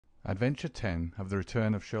Adventure 10 of the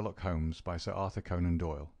Return of Sherlock Holmes by Sir Arthur Conan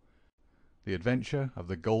Doyle. The Adventure of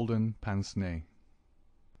the Golden Pince-Nez.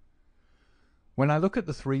 When I look at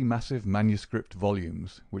the 3 massive manuscript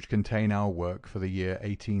volumes which contain our work for the year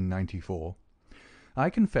 1894,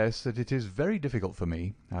 I confess that it is very difficult for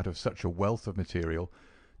me, out of such a wealth of material,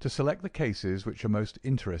 to select the cases which are most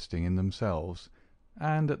interesting in themselves,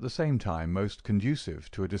 and at the same time most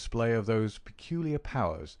conducive to a display of those peculiar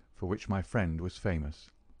powers for which my friend was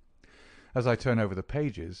famous. As I turn over the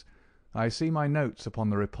pages, I see my notes upon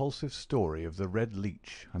the repulsive story of the Red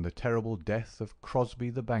Leech and the terrible death of Crosby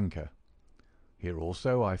the banker. Here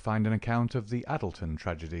also I find an account of the Addleton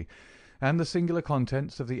tragedy, and the singular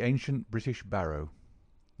contents of the ancient British barrow.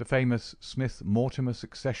 The famous Smith-Mortimer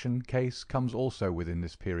succession case comes also within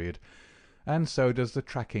this period, and so does the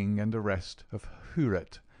tracking and arrest of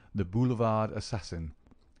Huret, the boulevard assassin,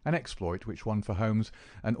 an exploit which won for Holmes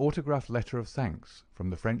an autographed letter of thanks from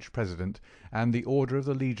the French President and the Order of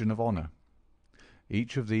the Legion of Honour.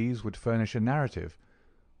 Each of these would furnish a narrative,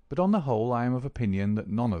 but on the whole I am of opinion that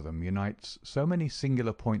none of them unites so many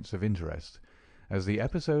singular points of interest as the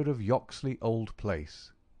episode of Yoxley Old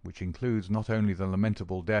Place, which includes not only the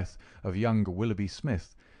lamentable death of young Willoughby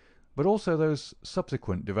Smith, but also those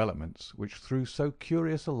subsequent developments which threw so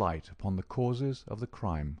curious a light upon the causes of the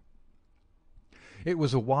crime. It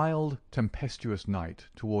was a wild, tempestuous night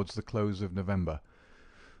towards the close of November.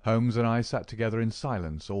 Holmes and I sat together in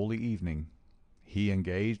silence all the evening, he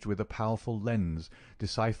engaged with a powerful lens,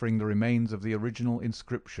 deciphering the remains of the original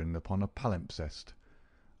inscription upon a palimpsest,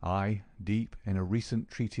 I deep in a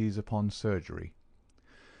recent treatise upon surgery.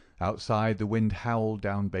 Outside the wind howled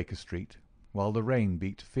down Baker Street, while the rain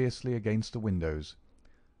beat fiercely against the windows.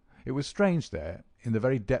 It was strange there, in the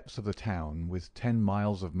very depths of the town, with 10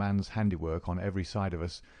 miles of man's handiwork on every side of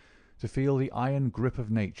us, to feel the iron grip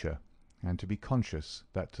of nature, and to be conscious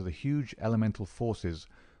that to the huge elemental forces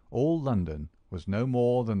all London was no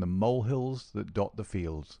more than the molehills that dot the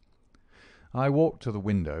fields. I walked to the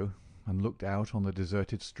window and looked out on the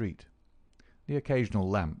deserted street. The occasional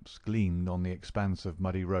lamps gleamed on the expanse of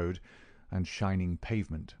muddy road and shining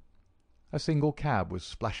pavement. A single cab was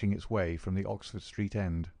splashing its way from the Oxford Street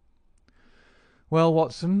end. "Well,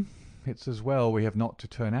 Watson, it's as well we have not to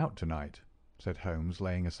turn out tonight," said Holmes,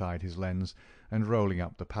 laying aside his lens and rolling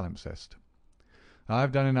up the palimpsest.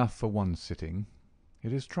 "I've done enough for one sitting.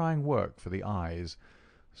 It is trying work for the eyes.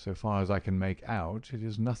 So far as I can make out, it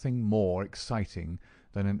is nothing more exciting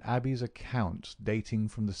than an abbey's accounts dating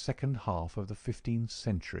from the second half of the 15th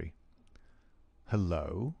century.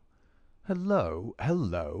 Hello! Hello!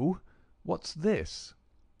 Hello! What's this?"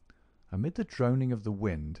 Amid the droning of the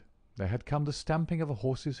wind there had come the stamping of a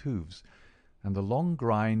horse's hoofs, and the long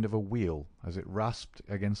grind of a wheel as it rasped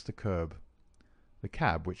against the curb. The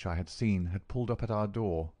cab which I had seen had pulled up at our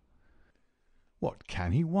door. "What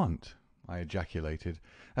can he want?" I ejaculated,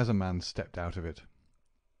 as a man stepped out of it.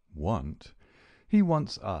 "Want? He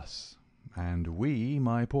wants us, and we,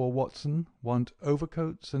 my poor Watson, want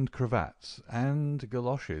overcoats and cravats and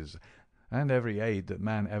galoshes, and every aid that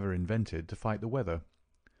man ever invented to fight the weather.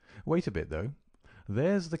 Wait a bit, though.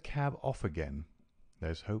 There's the cab off again.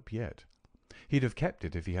 There's hope yet. He'd have kept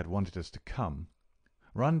it if he had wanted us to come.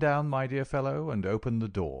 Run down, my dear fellow, and open the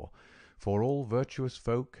door, for all virtuous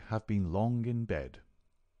folk have been long in bed."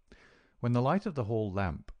 When the light of the hall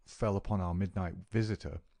lamp fell upon our midnight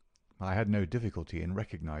visitor, I had no difficulty in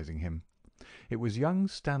recognizing him. It was young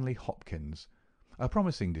Stanley Hopkins, a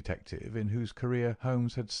promising detective in whose career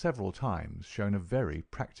Holmes had several times shown a very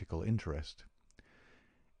practical interest.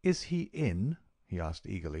 "Is he in?" he asked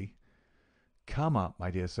eagerly. "Come up,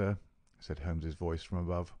 my dear sir," said Holmes's voice from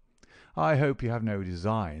above. "I hope you have no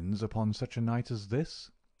designs upon such a night as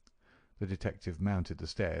this?" The detective mounted the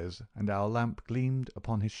stairs, and our lamp gleamed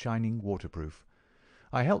upon his shining waterproof.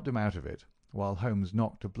 I helped him out of it, while Holmes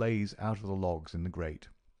knocked a blaze out of the logs in the grate.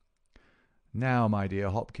 "Now, my dear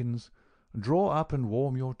Hopkins, draw up and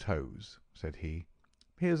warm your toes," said he.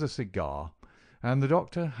 "Here's a cigar, and the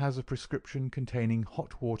doctor has a prescription containing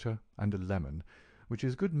hot water and a lemon, which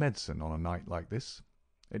is good medicine on a night like this.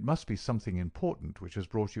 It must be something important which has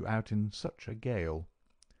brought you out in such a gale."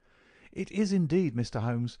 "It is indeed, Mr.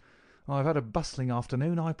 Holmes. I've had a bustling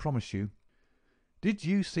afternoon, I promise you. Did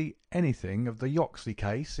you see anything of the Yoxley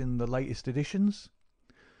case in the latest editions?"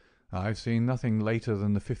 "I've seen nothing later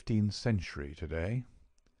than the 15th century to-day."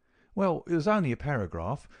 "Well, it was only a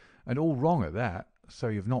paragraph, and all wrong at that, so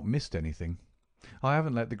you've not missed anything. I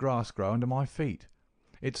haven't let the grass grow under my feet.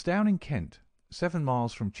 It's down in Kent, 7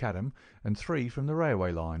 miles from Chatham and 3 from the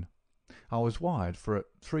railway line. I was wired for at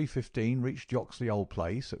 3:15, reached Yoxley Old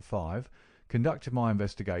Place at 5, conducted my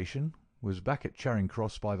investigation, was back at Charing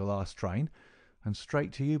Cross by the last train, and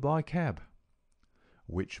straight to you by cab.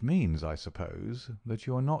 Which means, I suppose, that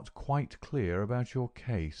you are not quite clear about your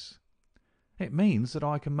case." "It means that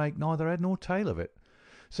I can make neither head nor tail of it.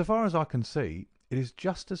 So far as I can see, it is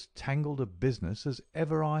just as tangled a business as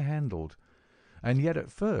ever I handled. And yet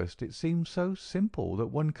at first it seemed so simple that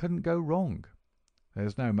one couldn't go wrong.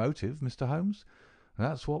 There's no motive, Mr. Holmes.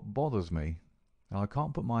 That's what bothers me. I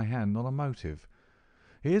can't put my hand on a motive.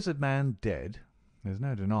 Here's a man dead, there's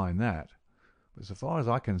no denying that, but so far as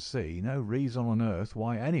I can see, no reason on earth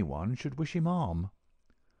why anyone should wish him harm."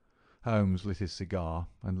 Holmes lit his cigar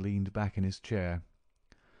and leaned back in his chair.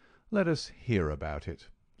 "Let us hear about it,"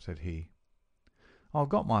 said he. "I've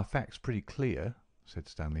got my facts pretty clear," said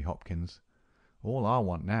Stanley Hopkins. "All I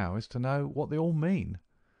want now is to know what they all mean.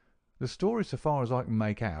 The story, so far as I can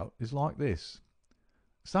make out, is like this.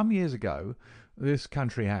 Some years ago, this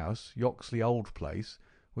country house, Yoxley Old Place,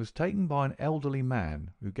 was taken by an elderly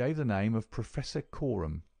man who gave the name of Professor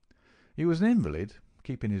Coram. He was an invalid,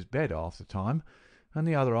 keeping his bed half the time, and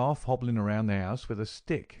the other half hobbling around the house with a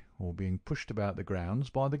stick, or being pushed about the grounds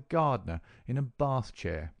by the gardener in a bath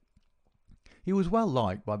chair. He was well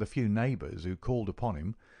liked by the few neighbours who called upon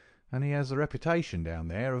him, and he has the reputation down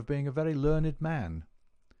there of being a very learned man.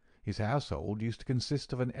 His household used to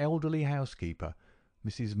consist of an elderly housekeeper,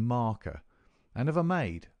 Mrs. Marker, and of a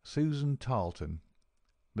maid, Susan Tarleton.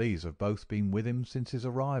 These have both been with him since his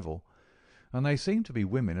arrival, and they seem to be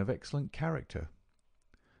women of excellent character.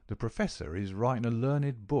 The Professor is writing a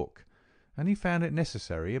learned book, and he found it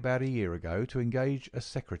necessary about a year ago to engage a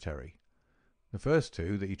secretary. The first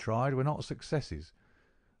two that he tried were not successes,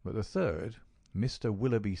 but the third, Mr.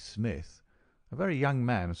 Willoughby Smith, a very young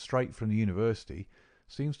man straight from the university,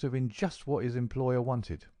 seems to have been just what his employer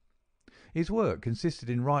wanted. His work consisted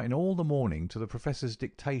in writing all the morning to the Professor's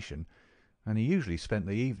dictation, and he usually spent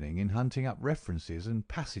the evening in hunting up references and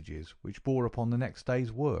passages which bore upon the next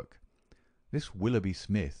day's work. This Willoughby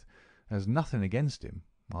Smith has nothing against him,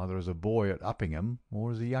 either as a boy at Uppingham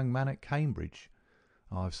or as a young man at Cambridge.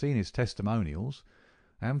 I have seen his testimonials,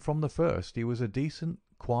 and from the first he was a decent,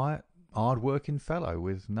 quiet, hard-working fellow,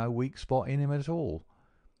 with no weak spot in him at all.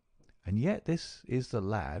 And yet this is the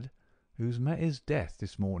lad who's met his death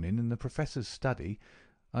this morning in the Professor's study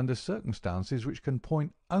under circumstances which can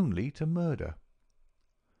point only to murder."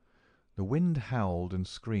 The wind howled and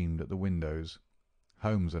screamed at the windows.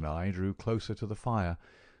 Holmes and I drew closer to the fire,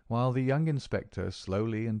 while the young inspector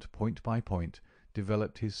slowly and point by point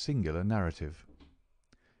developed his singular narrative.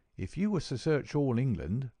 "If you were to search all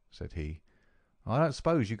England," said he, "I don't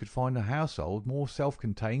suppose you could find a household more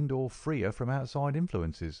self-contained or freer from outside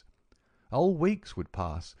influences. Whole weeks would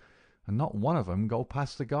pass, and not one of them go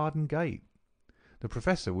past the garden gate. The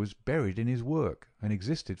Professor was buried in his work, and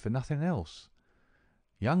existed for nothing else.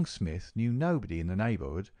 Young Smith knew nobody in the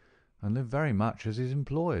neighbourhood, and lived very much as his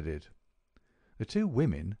employer did. The two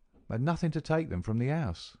women had nothing to take them from the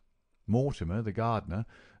house. Mortimer, the gardener,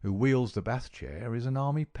 who wheels the bath chair, is an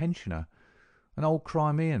army pensioner, an old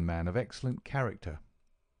Crimean man of excellent character.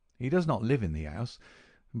 He does not live in the house,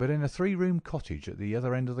 but in a 3-room cottage at the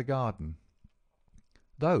other end of the garden.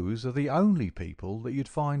 Those are the only people that you'd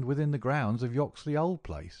find within the grounds of Yoxley Old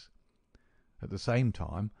Place. At the same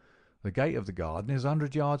time, the gate of the garden is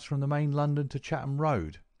 100 yards from the main London to Chatham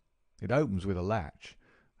Road. It opens with a latch,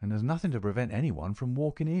 and there's nothing to prevent anyone from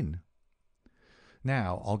walking in.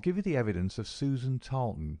 Now, I'll give you the evidence of Susan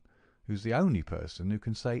Tarleton, who's the only person who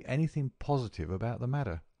can say anything positive about the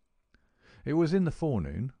matter. It was in the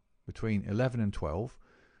forenoon, between 11 and 12.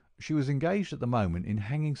 She was engaged at the moment in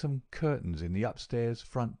hanging some curtains in the upstairs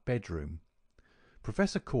front bedroom.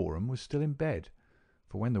 Professor Coram was still in bed,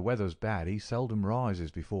 for when the weather's bad he seldom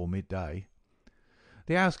rises before midday.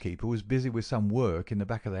 The housekeeper was busy with some work in the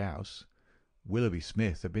back of the house. Willoughby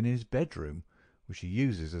Smith had been in his bedroom, which he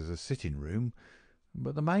uses as a sitting-room,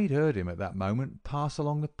 but the maid heard him at that moment pass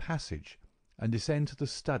along the passage and descend to the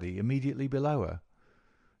study immediately below her.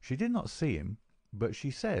 She did not see him, but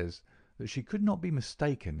she says that she could not be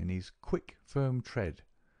mistaken in his quick, firm tread.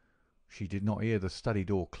 She did not hear the study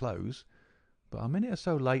door close, but a minute or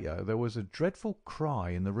so later there was a dreadful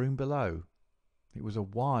cry in the room below. It was a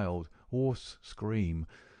wild, hoarse scream,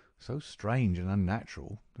 so strange and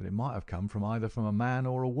unnatural that it might have come from either a man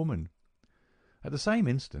or a woman. At the same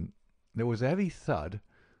instant there was a heavy thud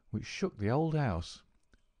which shook the old house,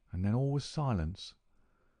 and then all was silence.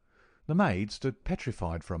 The maid stood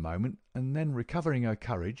petrified for a moment, and then, recovering her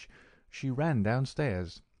courage, she ran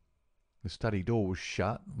downstairs. The study door was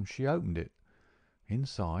shut, and she opened it.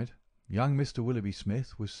 Inside, young Mr. Willoughby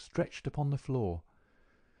Smith was stretched upon the floor.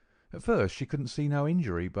 At first she couldn't see no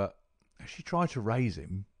injury, but as she tried to raise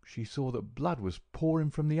him, she saw that blood was pouring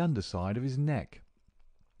from the underside of his neck.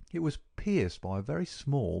 It was pierced by a very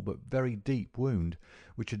small but very deep wound,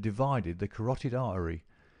 which had divided the carotid artery.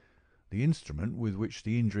 The instrument with which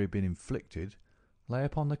the injury had been inflicted lay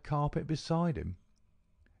upon the carpet beside him.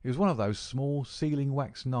 It was one of those small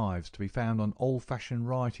sealing-wax knives to be found on old-fashioned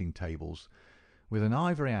writing tables, with an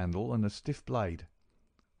ivory handle and a stiff blade.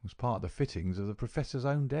 It was part of the fittings of the Professor's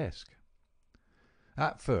own desk.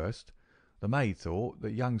 At first, the maid thought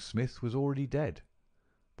that young Smith was already dead,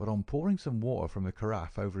 but on pouring some water from the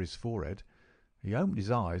carafe over his forehead, he opened his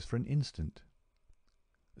eyes for an instant.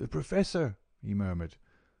 "The Professor," he murmured.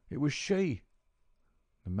 "It was she."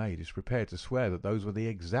 The maid is prepared to swear that those were the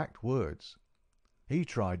exact words. He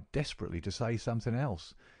tried desperately to say something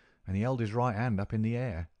else, and he held his right hand up in the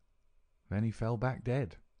air. Then he fell back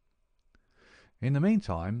dead. In the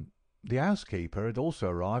meantime, the housekeeper had also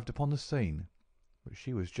arrived upon the scene, but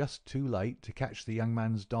she was just too late to catch the young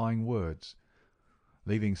man's dying words.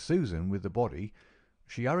 Leaving Susan with the body,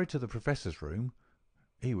 she hurried to the Professor's room.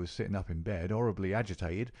 He was sitting up in bed, horribly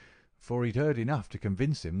agitated, for he'd heard enough to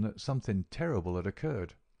convince him that something terrible had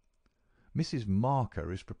occurred. Mrs.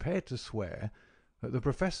 Marker is prepared to swear that the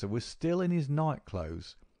Professor was still in his night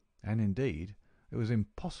clothes, and indeed it was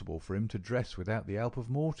impossible for him to dress without the help of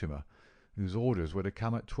Mortimer, whose orders were to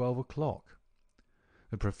come at 12 o'clock.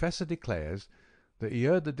 The Professor declares that he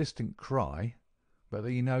heard the distant cry, but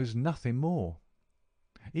that he knows nothing more.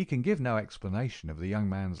 He can give no explanation of the young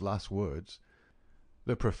man's last words.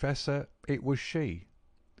 The Professor, "It was she,"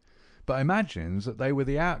 but imagines that they were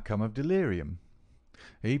the outcome of delirium.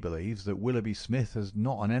 He believes that Willoughby Smith has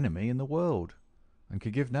not an enemy in the world, and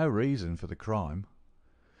can give no reason for the crime.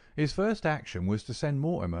 His first action was to send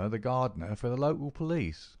Mortimer, the gardener, for the local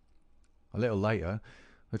police. A little later,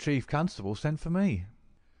 the chief constable sent for me.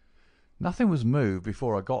 Nothing was moved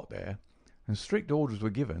before I got there, and strict orders were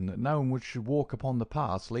given that no one should walk upon the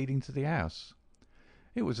paths leading to the house.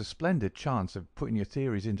 It was a splendid chance of putting your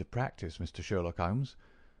theories into practice, Mr. Sherlock Holmes.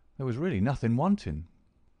 There was really nothing wanting.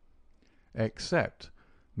 "Except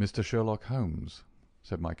Mr. Sherlock Holmes,"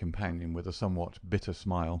 said my companion with a somewhat bitter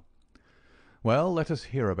smile. "Well, let us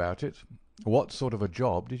hear about it. What sort of a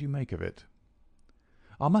job did you make of it?"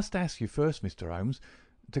 "I must ask you first, Mr. Holmes,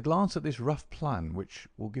 to glance at this rough plan, which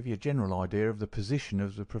will give you a general idea of the position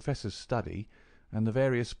of the Professor's study and the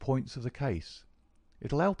various points of the case.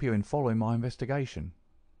 It will help you in following my investigation."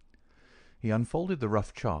 He unfolded the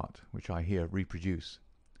rough chart, which I here reproduce,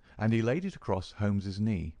 and he laid it across Holmes's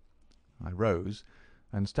knee. I rose,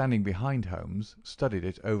 and standing behind Holmes, studied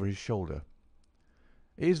it over his shoulder.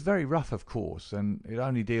 It is very rough, of course, and it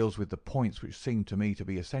only deals with the points which seem to me to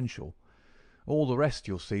be essential. All the rest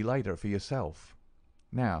you'll see later for yourself.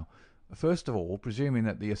 Now, first of all, presuming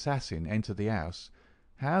that the assassin entered the house,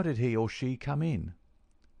 how did he or she come in?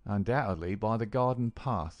 Undoubtedly by the garden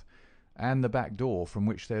path, and the back door from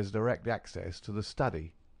which there's direct access to the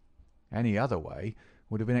study. Any other way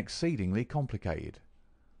would have been exceedingly complicated.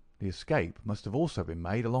 The escape must have also been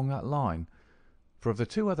made along that line, for of the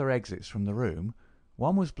two other exits from the room,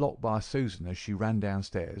 one was blocked by Susan as she ran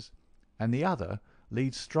downstairs, and the other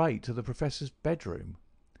leads straight to the Professor's bedroom.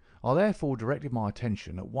 I therefore directed my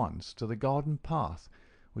attention at once to the garden path,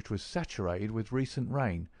 which was saturated with recent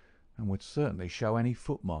rain, and would certainly show any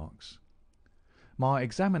footmarks. My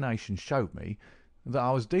examination showed me that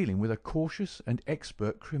I was dealing with a cautious and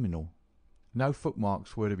expert criminal. No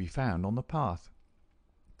footmarks were to be found on the path.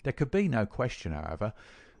 There could be no question, however,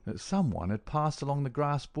 that someone had passed along the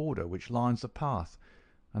grass border which lines the path,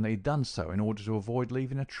 and that he had done so in order to avoid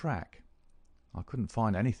leaving a track. I couldn't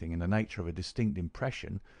find anything in the nature of a distinct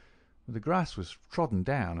impression, but the grass was trodden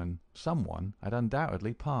down, and someone had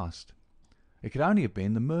undoubtedly passed. It could only have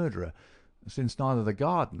been the murderer, since neither the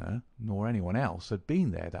gardener nor anyone else had been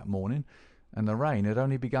there that morning, and the rain had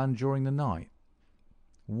only begun during the night.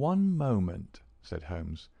 "One moment," said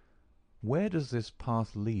Holmes. "Where does this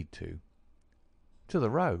path lead to?" "To the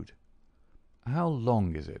road." "How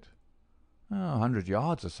long is it?" "100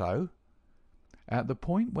 yards or so." "At the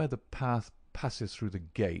point where the path passes through the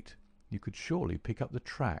gate, you could surely pick up the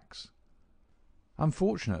tracks."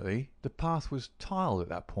 "Unfortunately, the path was tiled at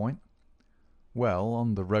that point." "Well,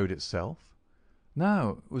 on the road itself?"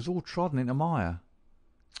 "No, it was all trodden into mire."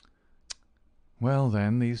 "Well,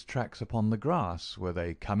 then, these tracks upon the grass, were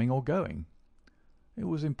they coming or going?" "It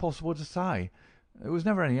was impossible to say. There was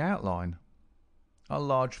never any outline." "A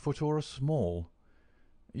large foot or a small?"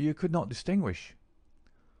 "You could not distinguish."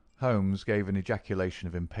 Holmes gave an ejaculation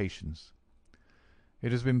of impatience.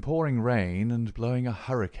 "It has been pouring rain and blowing a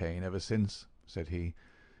hurricane ever since," said he.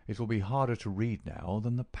 "It will be harder to read now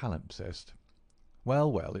than the palimpsest.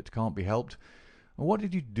 Well, well, it can't be helped. What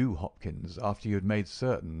did you do, Hopkins, after you had made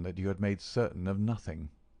certain that you had made certain of nothing?"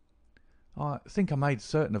 "I think I made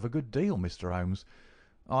certain of a good deal, Mr. Holmes.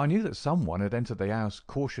 I knew that someone had entered the house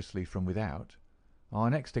cautiously from without. I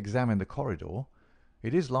next examined the corridor.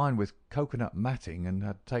 It is lined with cocoanut matting and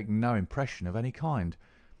had taken no impression of any kind.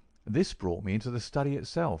 This brought me into the study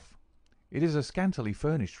itself. It is a scantily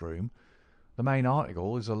furnished room. The main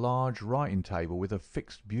article is a large writing table with a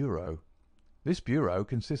fixed bureau. This bureau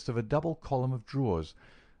consists of a double column of drawers,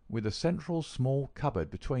 with a central small cupboard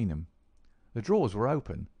between them. The drawers were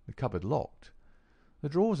open, the cupboard locked. The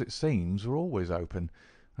drawers, it seems, were always open,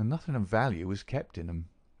 and nothing of value was kept in them.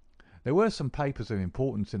 There were some papers of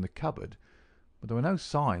importance in the cupboard, but there were no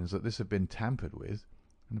signs that this had been tampered with,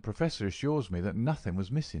 and the Professor assures me that nothing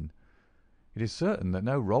was missing. It is certain that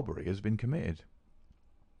no robbery has been committed.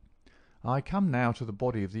 I come now to the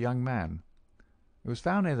body of the young man. It was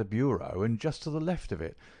found near the bureau and just to the left of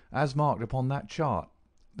it, as marked upon that chart.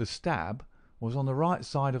 The stab was on the right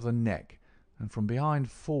side of the neck, and from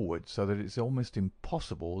behind forward, so that it is almost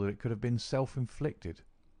impossible that it could have been self-inflicted."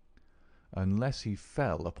 "Unless he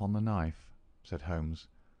fell upon the knife," said Holmes.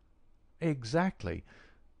 "Exactly.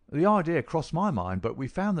 The idea crossed my mind, but we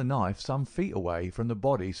found the knife some feet away from the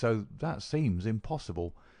body, so that seems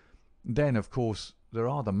impossible. Then, of course, there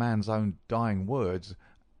are the man's own dying words,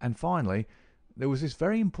 and finally, there was this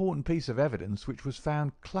very important piece of evidence which was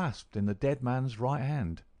found clasped in the dead man's right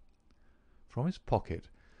hand." From his pocket,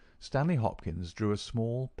 Stanley Hopkins drew a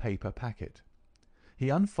small paper packet. He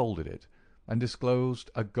unfolded it and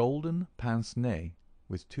disclosed a golden pince-nez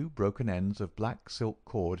with two broken ends of black silk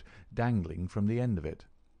cord dangling from the end of it.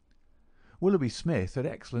 "Willoughby Smith had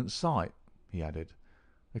excellent sight," he added.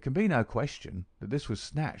 "There can be no question that this was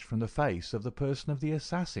snatched from the face of the person of the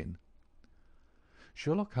assassin."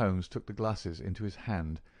 Sherlock Holmes took the glasses into his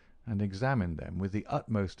hand and examined them with the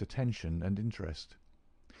utmost attention and interest.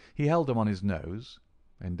 He held them on his nose,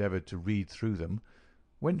 endeavoured to read through them,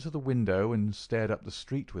 went to the window and stared up the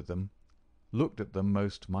street with them, looked at them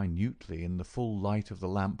most minutely in the full light of the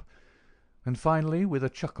lamp, and finally, with a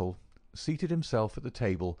chuckle, seated himself at the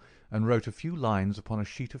table and wrote a few lines upon a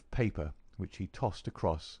sheet of paper which he tossed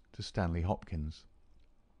across to Stanley Hopkins.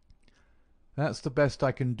 "That's the best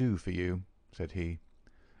I can do for you," said he.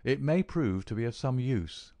 "It may prove to be of some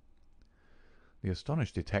use." The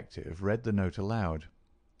astonished detective read the note aloud.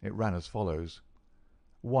 It ran as follows: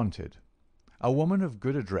 "Wanted. A woman of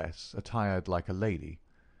good address, attired like a lady.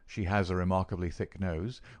 She has a remarkably thick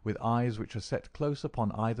nose, with eyes which are set close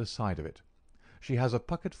upon either side of it. She has a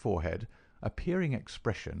puckered forehead, a peering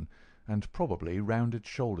expression, and probably rounded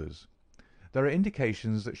shoulders. There are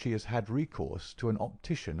indications that she has had recourse to an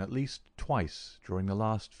optician at least twice during the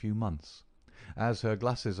last few months. As her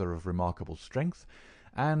glasses are of remarkable strength,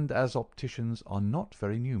 and as opticians are not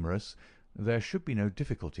very numerous, there should be no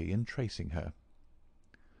difficulty in tracing her."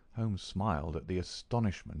 Holmes smiled at the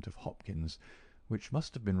astonishment of Hopkins, which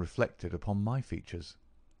must have been reflected upon my features.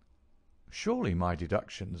 "Surely my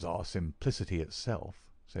deductions are simplicity itself,"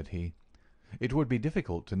 said he. "It would be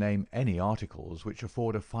difficult to name any articles which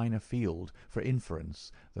afford a finer field for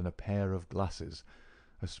inference than a pair of glasses,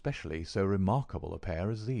 especially so remarkable a pair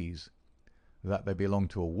as these. That they belong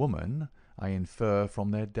to a woman I infer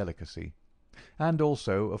from their delicacy, and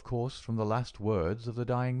also, of course, from the last words of the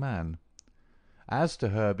dying man. As to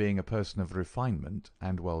her being a person of refinement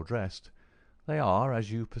and well dressed, they are,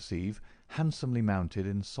 as you perceive, handsomely mounted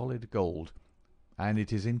in solid gold, and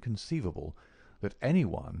it is inconceivable that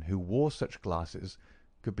anyone who wore such glasses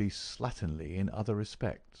could be slatternly in other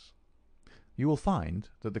respects. You will find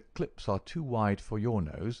that the clips are too wide for your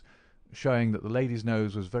nose, showing that the lady's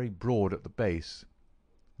nose was very broad at the base.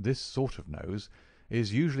 This sort of nose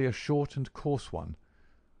is usually a short and coarse one,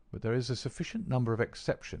 but there is a sufficient number of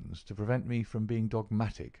exceptions to prevent me from being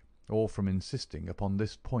dogmatic or from insisting upon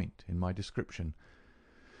this point in my description.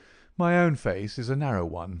 My own face is a narrow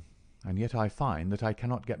one, and yet I find that I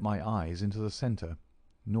cannot get my eyes into the centre,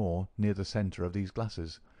 nor near the centre of these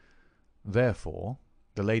glasses. Therefore,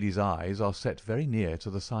 the lady's eyes are set very near to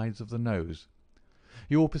the sides of the nose.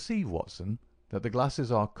 You will perceive, Watson, that the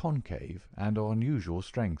glasses are concave and of unusual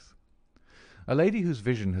strength. A lady whose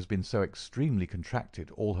vision has been so extremely contracted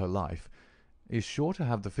all her life is sure to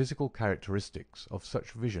have the physical characteristics of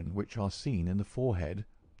such vision which are seen in the forehead,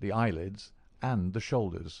 the eyelids, and the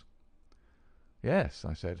shoulders. "Yes,"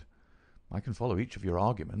 I said, "I can follow each of your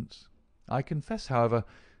arguments. I confess, however,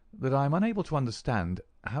 that I am unable to understand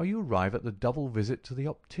how you arrive at the double visit to the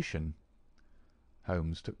optician."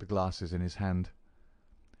 Holmes took the glasses in his hand.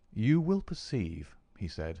 "You will perceive," he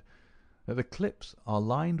said, "that the clips are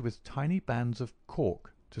lined with tiny bands of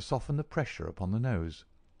cork to soften the pressure upon the nose.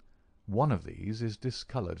 One of these is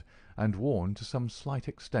discoloured and worn to some slight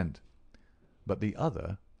extent, but the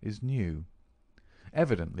other is new.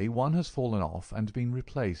 Evidently one has fallen off and been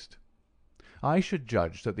replaced. I should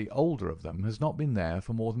judge that the older of them has not been there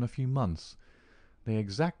for more than a few months. They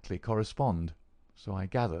exactly correspond, so I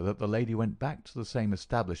gather that the lady went back to the same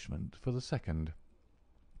establishment for the second."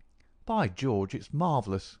 "By George, it's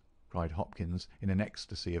marvellous!" cried Hopkins in an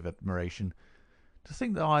ecstasy of admiration. "To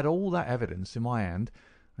think that I had all that evidence in my hand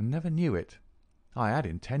and never knew it. I had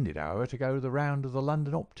intended, however, to go the round of the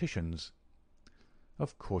London opticians."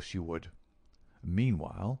 "Of course you would.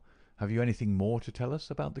 Meanwhile, have you anything more to tell us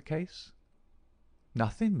about the case?"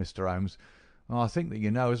 "Nothing, Mr. Holmes. I think that you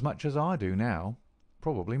know as much as I do now,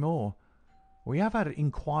 probably more. We have had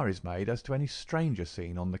inquiries made as to any stranger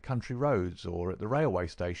seen on the country roads or at the railway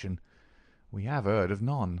station. We have heard of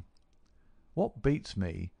none. What beats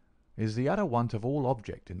me is the utter want of all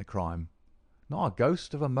object in the crime. Not a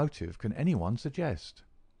ghost of a motive can anyone suggest."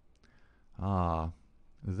 "Ah,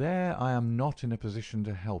 there I am not in a position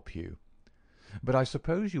to help you. But I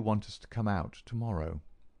suppose you want us to come out tomorrow."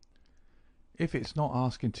 "If it's not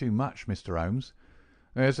asking too much, Mr. Holmes.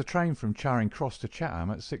 There's a train from Charing Cross to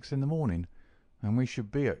Chatham at 6 in the morning, and we should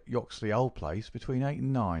be at Yoxley Old Place between 8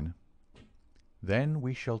 and 9. "Then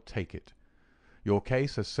we shall take it. Your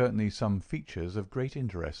case has certainly some features of great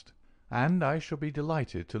interest, and I shall be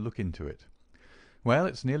delighted to look into it. Well,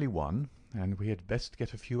 it's nearly 1, and we had best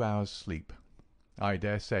get a few hours' sleep. I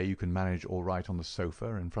dare say you can manage all right on the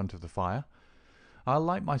sofa in front of the fire. I'll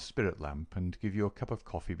light my spirit lamp and give you a cup of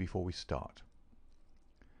coffee before we start."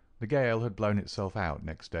 The gale had blown itself out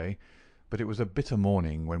next day, but it was a bitter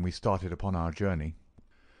morning when we started upon our journey.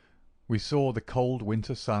 We saw the cold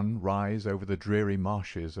winter sun rise over the dreary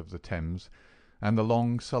marshes of the Thames and the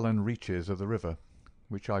long sullen reaches of the river,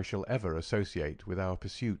 which I shall ever associate with our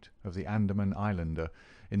pursuit of the Andaman Islander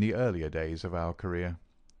in the earlier days of our career.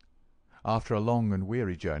 After a long and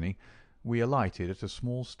weary journey, we alighted at a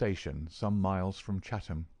small station some miles from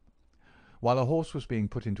Chatham. While a horse was being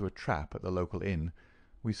put into a trap at the local inn,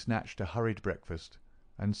 we snatched a hurried breakfast,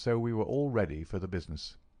 and so we were all ready for the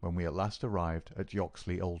business when we at last arrived at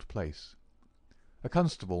Yoxley Old Place. A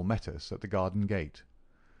constable met us at the garden gate.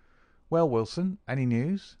 "Well, Wilson, any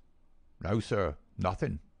news?" "No, sir,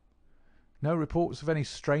 nothing." "No reports of any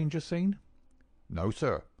stranger seen?" "No,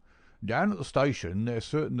 sir. Down at the station they're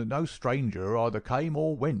certain that no stranger either came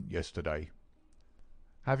or went yesterday."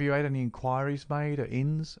 "Have you had any inquiries made at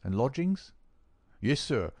inns and lodgings?" "Yes,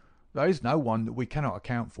 sir. There is no one that we cannot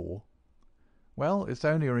account for." "Well, it's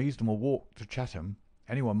only a reasonable walk to Chatham.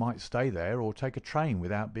 Anyone might stay there or take a train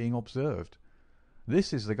without being observed.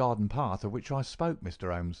 This is the garden path of which I spoke,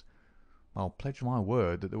 Mr. Holmes. I'll pledge my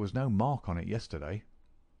word that there was no mark on it yesterday."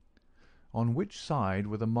 "On which side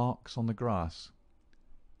were the marks on the grass?"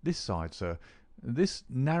 "This side, sir. This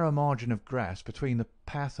narrow margin of grass between the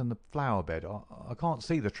path and the flower bed. I can't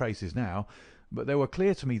see the traces now, but they were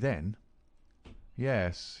clear to me then."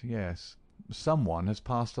 "Yes, yes. Someone has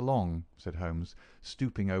passed along," said Holmes,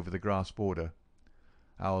 stooping over the grass border.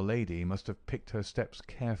 "Our lady must have picked her steps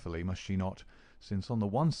carefully, must she not, since on the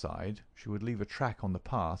one side she would leave a track on the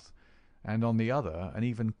path, and on the other an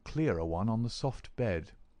even clearer one on the soft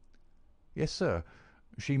bed." "Yes, sir.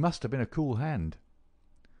 She must have been a cool hand."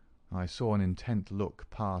 I saw an intent look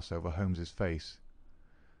pass over Holmes's face.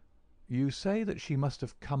 "You say that she must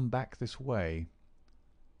have come back this way?"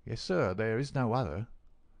 "Yes, sir. There is no other."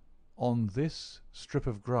 "On this strip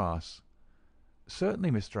of grass?"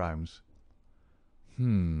 "Certainly, Mr. Holmes."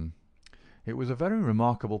 It was a very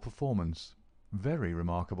remarkable performance. Very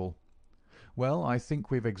remarkable. Well, I think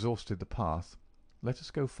we've exhausted the path. Let us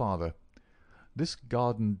go farther. This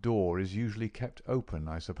garden door is usually kept open,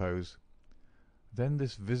 I suppose. Then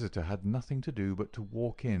this visitor had nothing to do but to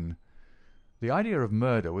walk in. The idea of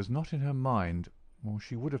murder was not in her mind, or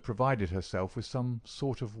she would have provided herself with some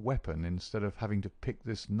sort of weapon instead of having to pick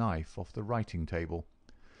this knife off the writing-table.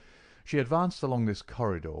 She advanced along this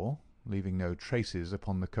corridor, leaving no traces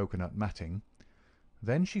upon the cocoanut matting.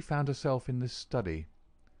 Then she found herself in this study.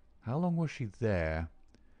 How long was she there?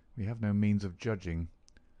 We have no means of judging.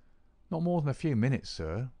 "Not more than a few minutes,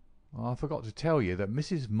 sir. I forgot to tell you that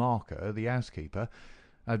Mrs. Marker, the housekeeper,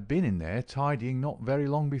 had been in there tidying not very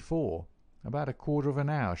long before. About a quarter of an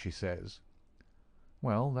hour, she says."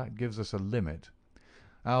 "Well, that gives us a limit.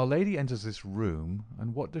 Our lady enters this room,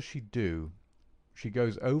 and what does she do? She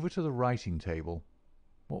goes over to the writing-table.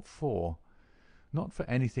 What for? Not for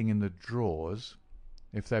anything in the drawers.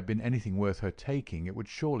 If there had been anything worth her taking, it would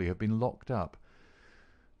surely have been locked up.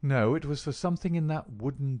 No, it was for something in that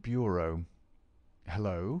wooden bureau.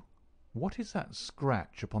 Hello! What is that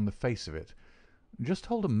scratch upon the face of it? Just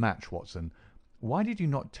hold a match, Watson. Why did you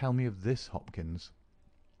not tell me of this, Hopkins?"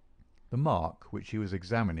 The mark which he was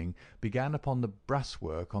examining began upon the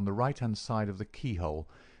brasswork on the right-hand side of the keyhole,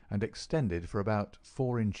 and extended for about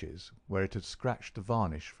 4 inches, where it had scratched the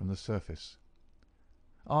varnish from the surface.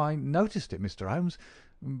 "I noticed it, Mr. Holmes,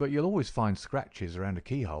 but you'll always find scratches around a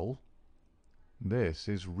keyhole." "This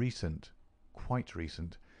is recent, quite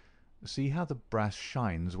recent. See how the brass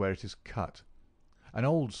shines where it is cut. An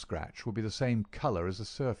old scratch will be the same colour as the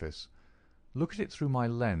surface. Look at it through my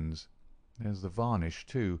lens. There's the varnish,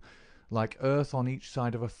 too, like earth on each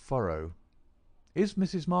side of a furrow. Is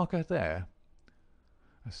Mrs. Marker there?"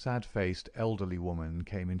 A sad-faced elderly woman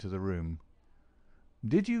came into the room.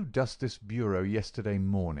 "Did you dust this bureau yesterday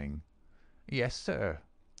morning?" "Yes, sir."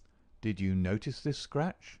 "Did you notice this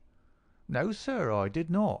scratch?" "No, sir, I did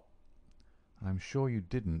not." "I'm sure you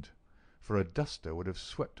didn't, for a duster would have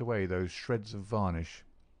swept away those shreds of varnish.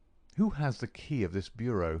 Who has the key of this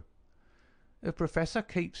bureau?" "The Professor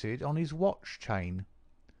keeps it on his watch chain."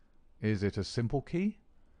 "Is it a simple key?"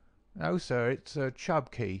 "No, sir, it's a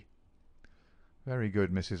Chubb key." "Very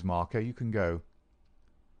good, Mrs. Marker, you can go.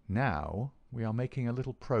 Now we are making a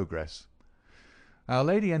little progress. Our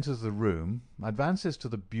lady enters the room, advances to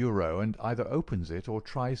the bureau, and either opens it or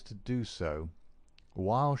tries to do so.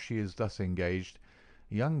 While she is thus engaged,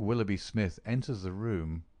 young Willoughby Smith enters the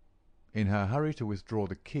room. In her hurry to withdraw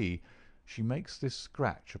the key, she makes this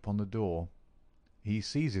scratch upon the door. He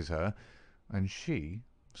seizes her, and she,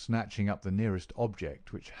 snatching up the nearest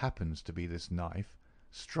object, which happens to be this knife,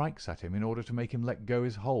 strikes at him in order to make him let go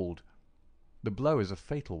his hold. The blow is a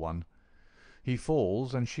fatal one. He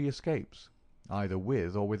falls, and she escapes, either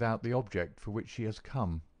with or without the object for which she has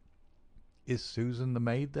come. Is Susan the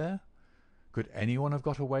maid there? Could anyone have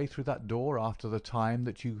got away through that door after the time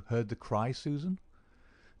that you heard the cry, Susan?"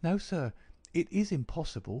 "No, sir, it is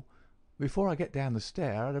impossible. Before I get down the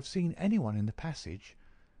stair I'd have seen anyone in the passage.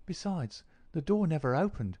 Besides, the door never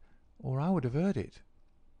opened, or I would have heard it."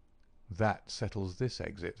 "That settles this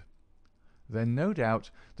exit. Then no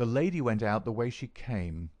doubt the lady went out the way she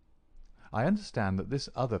came. I understand that this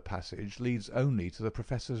other passage leads only to the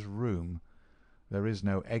Professor's room. There is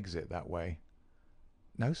no exit that way."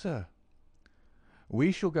 "No, sir."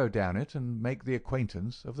 "We shall go down it and make the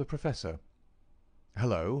acquaintance of the Professor.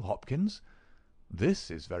 Hello, Hopkins! This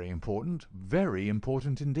is very important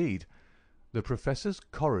indeed. The Professor's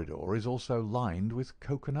corridor is also lined with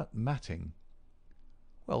cocoanut matting."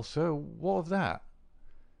 "Well, sir, what of that?"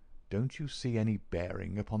 "Don't you see any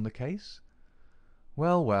bearing upon the case?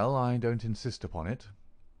 Well, well, I don't insist upon it.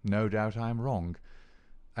 No doubt I am wrong,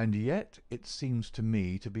 and yet it seems to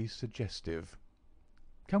me to be suggestive.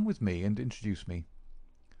 Come with me and introduce me."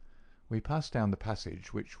 We passed down the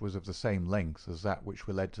passage, which was of the same length as that which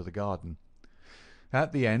led to the garden.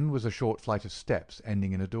 At the end was a short flight of steps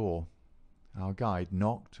ending in a door. Our guide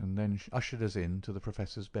knocked and then ushered us in to the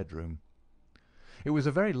Professor's bedroom. It was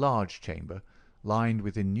a very large chamber, lined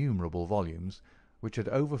with innumerable volumes, which had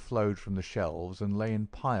overflowed from the shelves and lay in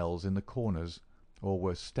piles in the corners, or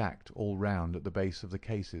were stacked all round at the base of the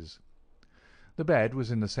cases. The bed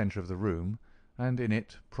was in the centre of the room, and in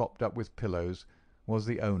it, propped up with pillows, was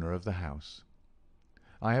the owner of the house.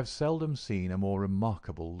 I have seldom seen a more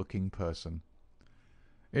remarkable-looking person.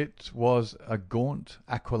 It was a gaunt,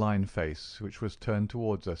 aquiline face which was turned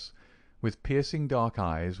towards us, with piercing dark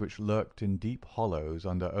eyes which lurked in deep hollows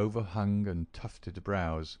under overhung and tufted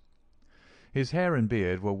brows. His hair and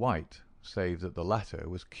beard were white, save that the latter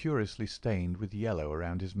was curiously stained with yellow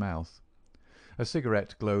around his mouth. A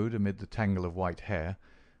cigarette glowed amid the tangle of white hair,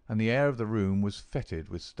 and the air of the room was fetid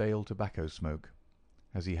with stale tobacco smoke.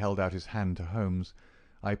 As he held out his hand to Holmes,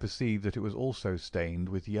 I perceived that it was also stained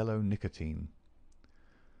with yellow nicotine.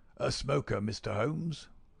 "A smoker, Mr. Holmes?"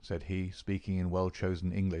 said he, speaking in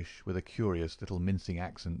well-chosen English, with a curious little mincing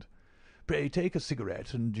accent. "Pray take a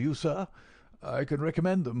cigarette, and you, sir? I can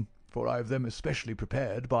recommend them, for I have them especially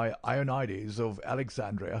prepared by Ionides of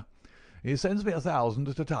Alexandria. He sends me 1,000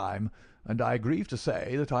 at a time, and I grieve to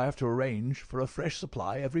say that I have to arrange for a fresh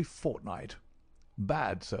supply every fortnight.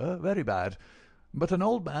 Bad, sir, very bad. But an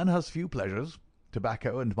old man has few pleasures.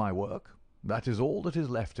 Tobacco and my work. That is all that is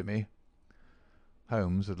left to me."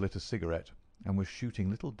 Holmes had lit a cigarette, and was shooting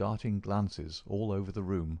little darting glances all over the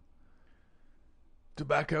room.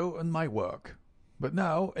 "Tobacco and my work. But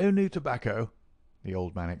now only tobacco," the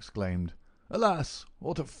old man exclaimed. "Alas,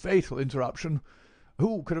 what a fatal interruption!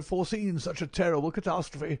 Who could have foreseen such a terrible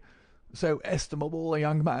catastrophe? So estimable a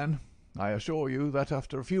young man. I assure you that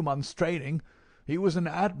after a few months' training he was an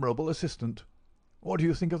admirable assistant. What do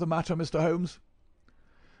you think of the matter, Mr. Holmes?"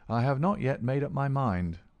 "I have not yet made up my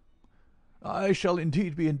mind." I shall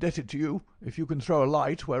indeed be indebted to you if you can throw a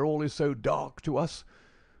light where all is so dark to us.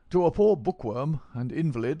 To a poor bookworm and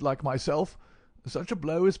invalid like myself, such a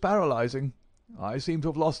blow is paralyzing. I seem to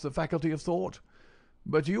have lost the faculty of thought.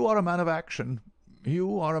 But you are a man of action.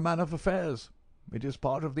 You are a man of affairs. It is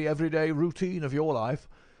part of the everyday routine of your life.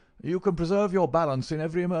 You can preserve your balance in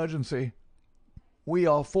every emergency. We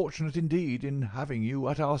are fortunate indeed in having you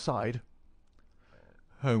at our side."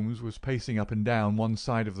 Holmes was pacing up and down one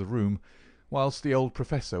side of the room whilst the old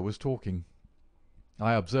professor was talking.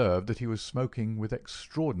 I observed that he was smoking with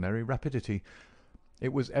extraordinary rapidity.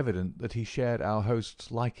 It was evident that he shared our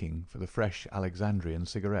host's liking for the fresh Alexandrian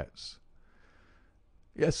cigarettes.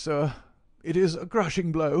 "Yes, sir, it is a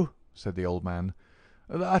crushing blow," said the old man.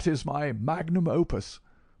 "That is my magnum opus,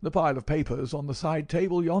 the pile of papers on the side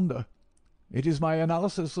table yonder. It is my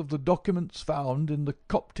analysis of the documents found in the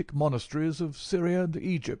Coptic monasteries of Syria and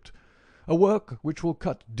Egypt, a work which will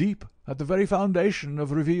cut deep at the very foundation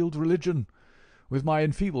of revealed religion. With my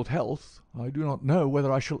enfeebled health, I do not know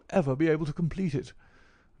whether I shall ever be able to complete it,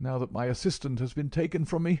 now that my assistant has been taken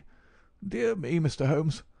from me. Dear me, Mr.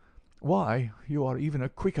 Holmes! Why, you are even a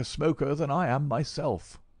quicker smoker than I am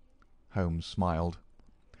myself." Holmes smiled.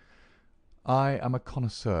 "I am a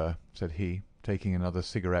connoisseur," said he, taking another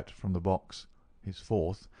cigarette from the box, his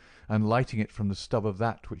fourth, and lighting it from the stub of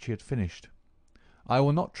that which he had finished. "I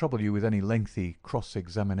will not trouble you with any lengthy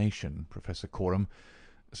cross-examination, Professor Coram,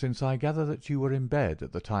 since I gather that you were in bed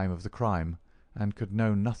at the time of the crime, and could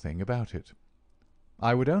know nothing about it.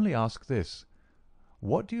 I would only ask this.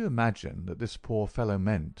 What do you imagine that this poor fellow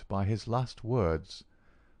meant by his last words?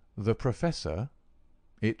 The Professor?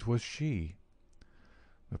 It was she."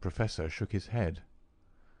 The Professor shook his head.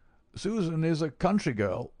 "Susan is a country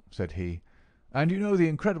girl," said he, "and you know the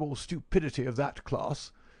incredible stupidity of that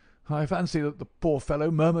class. I fancy that the poor fellow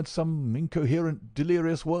murmured some incoherent,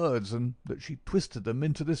 delirious words, and that she twisted them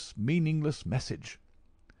into this meaningless message."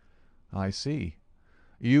 "I see.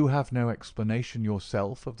 You have no explanation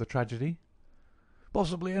yourself of the tragedy?"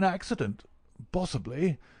 "Possibly an accident.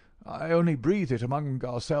 Possibly, I only breathe it among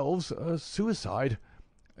ourselves, a suicide.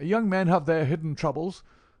 Young men have their hidden troubles,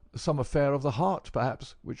 some affair of the heart,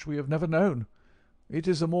 perhaps, which we have never known. It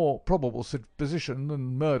is a more probable supposition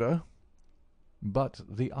than murder." "But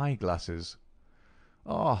the eyeglasses?"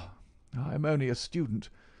 "Ah, I am only a student,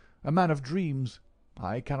 a man of dreams.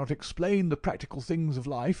 I cannot explain the practical things of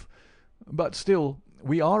life. But still,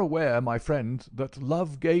 we are aware, my friend, that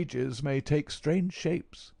love gauges may take strange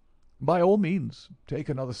shapes. By all means, take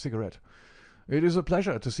another cigarette. It is a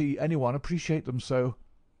pleasure to see anyone appreciate them so.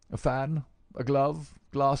 A fan, a glove,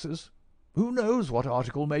 glasses. Who knows what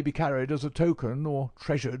article may be carried as a token or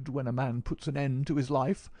treasured when a man puts an end to his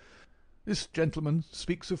life? This gentleman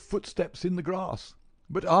speaks of footsteps in the grass,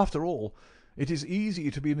 but after all, it is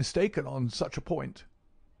easy to be mistaken on such a point.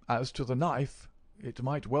 As to the knife, it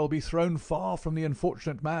might well be thrown far from the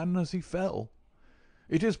unfortunate man as he fell.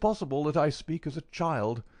 It is possible that I speak as a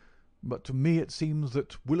child, but to me it seems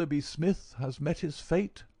that Willoughby Smith has met his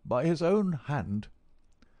fate by his own hand."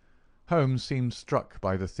 Holmes seemed struck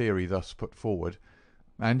by the theory thus put forward,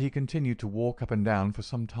 and he continued to walk up and down for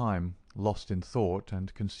some time, lost in thought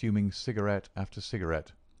and consuming cigarette after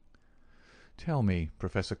cigarette. "Tell me,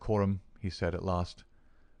 Professor Coram," he said at last,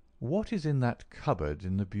 "what is in that cupboard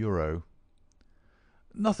in the bureau?"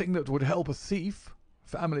 "Nothing that would help a thief.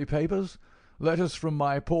 Family papers, letters from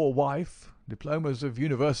my poor wife, diplomas of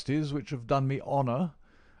universities which have done me honour.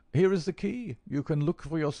 Here is the key. You can look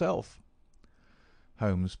for yourself."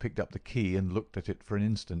 Holmes picked up the key and looked at it for an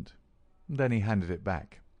instant. Then he handed it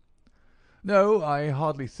back. "No, I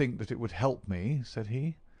hardly think that it would help me," said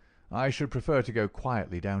he. "I should prefer to go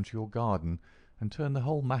quietly down to your garden and turn the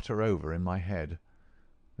whole matter over in my head.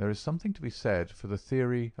 There is something to be said for the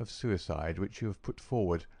theory of suicide which you have put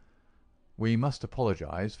forward. We must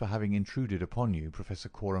apologize for having intruded upon you, Professor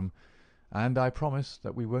Coram, and I promise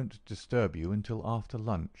that we won't disturb you until after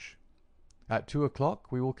lunch. At 2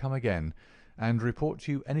 o'clock we will come again and report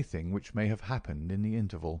to you anything which may have happened in the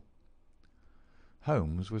interval."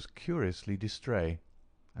 Holmes was curiously distrait,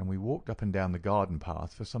 and we walked up and down the garden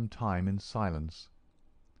path for some time in silence.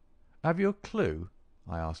 "Have you a clue?"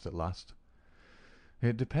 I asked at last.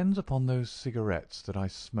 "It depends upon those cigarettes that I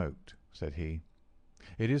smoked," said he.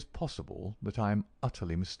 "It is possible that I am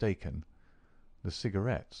utterly mistaken. The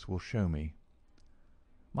cigarettes will show me."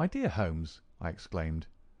 "My dear Holmes," I exclaimed,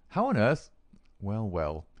 "how on earth—" "Well,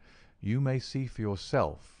 well, you may see for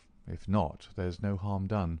yourself. If not, there's no harm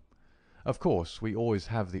done. Of course, we always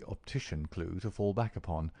have the optician clue to fall back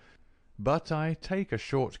upon, but I take a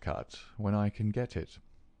short cut when I can get it.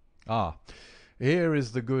 Ah, here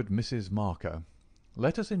is the good Mrs. Marker.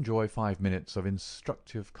 Let us enjoy 5 minutes of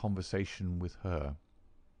instructive conversation with her.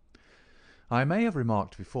 I may have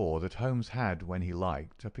remarked before that Holmes had, when he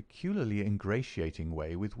liked, a peculiarly ingratiating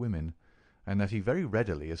way with women, and that he very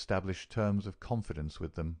readily established terms of confidence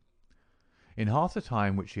with them. In half the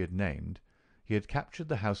time which he had named, he had captured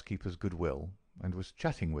the housekeeper's goodwill, and was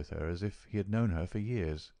chatting with her as if he had known her for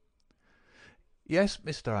years. "Yes,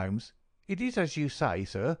 Mr. Holmes, it is as you say,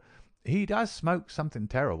 sir. He does smoke something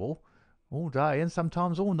terrible. All day and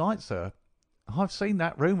sometimes all night, sir. I've seen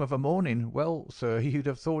that room of a morning. Well, sir, you'd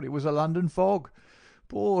have thought it was a London fog.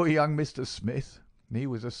 Poor young Mr. Smith. He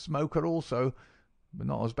was a smoker also, but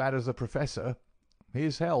not as bad as the Professor.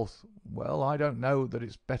 His health, well, I don't know that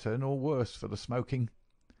it's better nor worse for the smoking."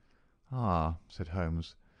 "Ah," said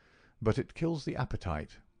Holmes, "but it kills the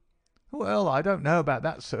appetite." "Well, I don't know about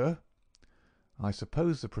that, sir." "I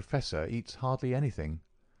suppose the Professor eats hardly anything."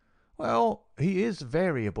 "Well, he is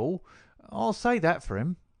variable. I'll say that for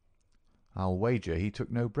him." "I'll wager he took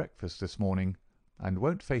no breakfast this morning, and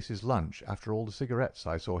won't face his lunch after all the cigarettes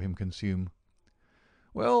I saw him consume."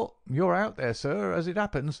 "Well, you're out there, sir, as it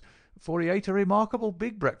happens, for he ate a remarkable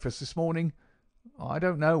big breakfast this morning. I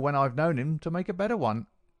don't know when I've known him to make a better one,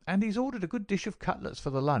 and he's ordered a good dish of cutlets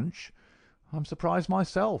for the lunch. I'm surprised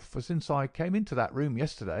myself, for since I came into that room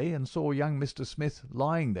yesterday and saw young Mr. Smith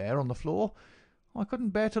lying there on the floor, I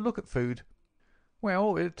couldn't bear to look at food.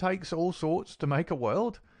 Well, it takes all sorts to make a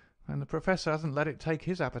world, and the Professor hasn't let it take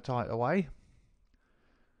his appetite away."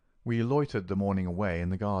 We loitered the morning away in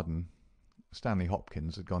the garden. Stanley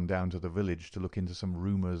Hopkins had gone down to the village to look into some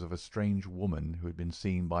rumours of a strange woman who had been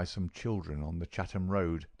seen by some children on the Chatham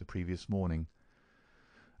Road the previous morning.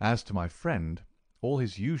 As to my friend, all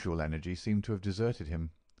his usual energy seemed to have deserted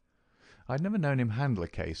him. I had never known him handle a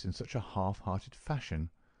case in such a half-hearted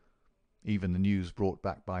fashion. Even the news brought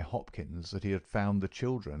back by Hopkins that he had found the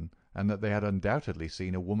children, and that they had undoubtedly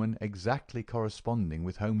seen a woman exactly corresponding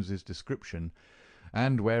with Holmes's description,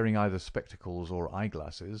 and wearing either spectacles or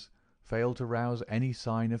eyeglasses, failed to rouse any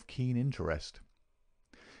sign of keen interest.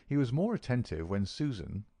 He was more attentive when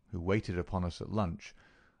Susan, who waited upon us at lunch,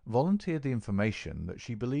 volunteered the information that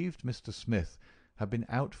she believed Mr. Smith had been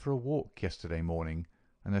out for a walk yesterday morning,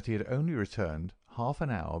 and that he had only returned half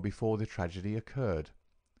an hour before the tragedy occurred.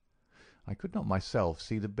 I could not myself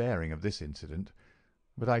see the bearing of this incident,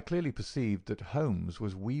 but I clearly perceived that Holmes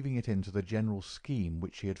was weaving it into the general scheme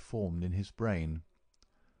which he had formed in his brain.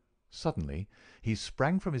 Suddenly he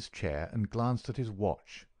sprang from his chair and glanced at his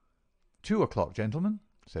watch. 2 o'clock, gentlemen,"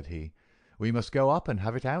 said he. "We must go up and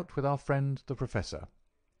have it out with our friend the Professor."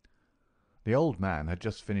 The old man had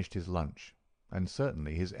just finished his lunch, and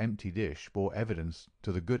certainly his empty dish bore evidence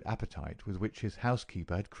to the good appetite with which his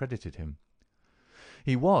housekeeper had credited him.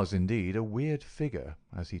 He was, indeed, a weird figure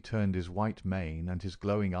as he turned his white mane and his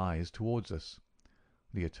glowing eyes towards us.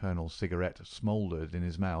 The eternal cigarette smouldered in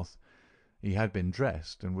his mouth. He had been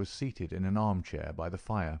dressed and was seated in an armchair by the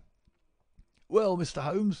fire. "Well, Mr.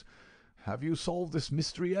 Holmes, have you solved this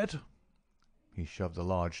mystery yet?" He shoved a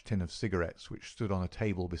large tin of cigarettes which stood on a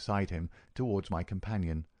table beside him towards my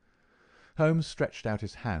companion. Holmes stretched out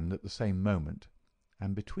his hand at the same moment,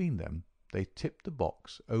 and between them they tipped the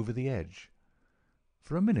box over the edge.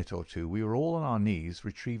 For a minute or two we were all on our knees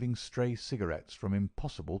retrieving stray cigarettes from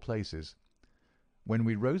impossible places. When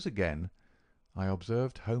we rose again, I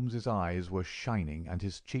observed Holmes's eyes were shining and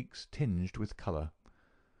his cheeks tinged with colour.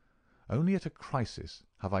 Only at a crisis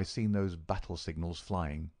have I seen those battle signals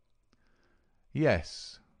flying.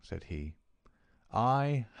 "Yes," said he,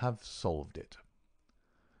 "I have solved it."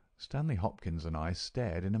 Stanley Hopkins and I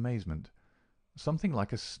stared in amazement. Something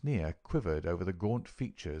like a sneer quivered over the gaunt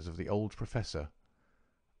features of the old Professor.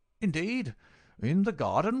 "Indeed? In the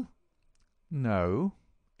garden?" "No,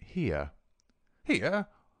 here." "Here?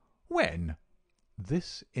 When?"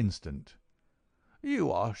 "This instant."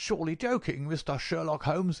 "You are surely joking, Mr. Sherlock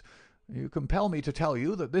Holmes. You compel me to tell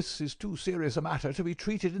you that this is too serious a matter to be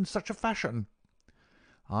treated in such a fashion."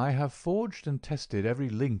 "I have forged and tested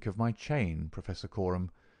every link of my chain, Professor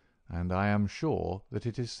Coram, and I am sure that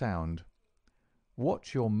it is sound.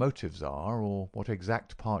 What your motives are, or what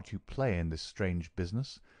exact part you play in this strange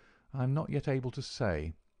business, I am not yet able to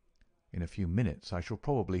say. In a few minutes I shall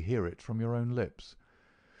probably hear it from your own lips.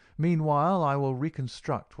 Meanwhile I will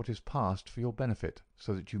reconstruct what is past for your benefit,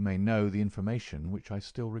 so that you may know the information which I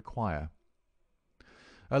still require.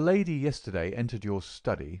 A lady yesterday entered your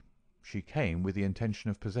study. She came with the intention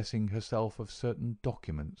of possessing herself of certain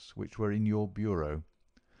documents which were in your bureau.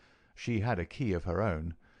 She had a key of her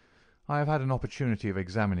own. I have had an opportunity of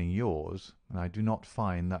examining yours, and I do not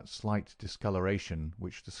find that slight discoloration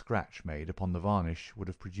which the scratch made upon the varnish would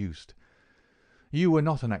have produced. You were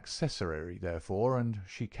not an accessory, therefore, and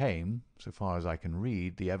she came, so far as I can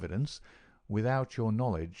read the evidence, without your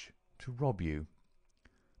knowledge, to rob you."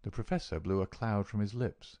 The Professor blew a cloud from his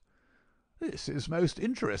lips. "This is most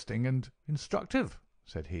interesting and instructive,"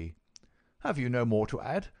 said he. "Have you no more to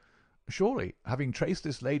add? Surely, having traced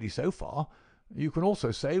this lady so far, you can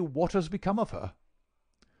also say what has become of her."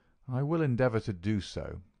 "I will endeavour to do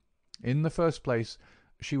so. In the first place,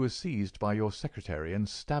 she was seized by your secretary and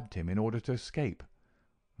stabbed him in order to escape.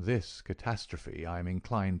 This catastrophe I am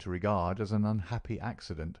inclined to regard as an unhappy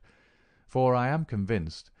accident, for I am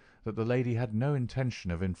convinced that the lady had no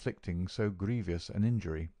intention of inflicting so grievous an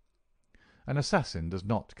injury. An assassin does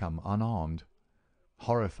not come unarmed.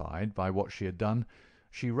 Horrified by what she had done,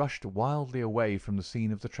 she rushed wildly away from the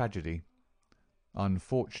scene of the tragedy.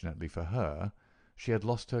 Unfortunately for her, she had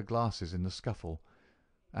lost her glasses in the scuffle,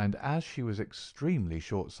 and as she was extremely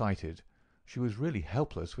short-sighted, she was really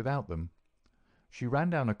helpless without them. She ran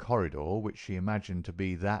down a corridor which she imagined to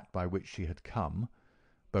be that by which she had come.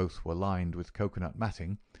 Both were lined with cocoanut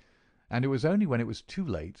matting, and it was only when it was too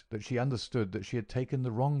late that she understood that she had taken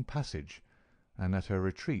the wrong passage, and that her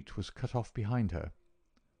retreat was cut off behind her.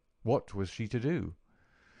 What was she to do?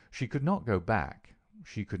 She could not go back.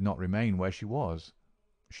 She could not remain where she was.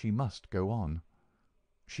 She must go on.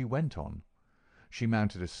 She went on. She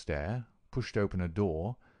mounted a stair, pushed open a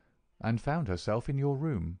door, and found herself in your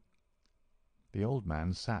room. The old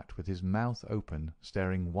man sat with his mouth open,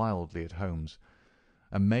 staring wildly at Holmes.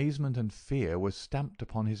 Amazement and fear were stamped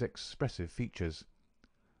upon his expressive features.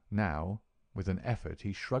 Now, with an effort,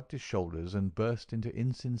 he shrugged his shoulders and burst into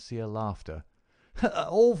insincere laughter.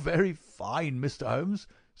 "All very fine, Mr. Holmes,"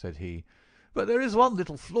 said he, "but there is one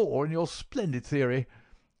little flaw in your splendid theory.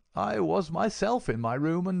 I was myself in my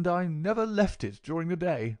room, and I never left it during the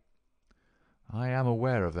day." "I am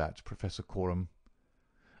aware of that, Professor Coram."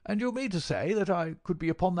 "And you mean to say that I could be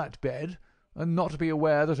upon that bed, and not be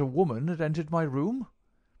aware that a woman had entered my room?"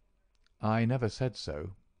 "I never said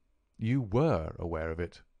so. You were aware of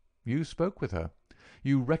it. You spoke with her.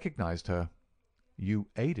 You recognized her. You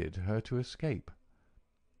aided her to escape."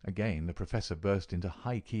 Again the Professor burst into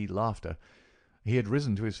high-keyed laughter. He had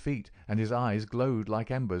risen to his feet, and his eyes glowed like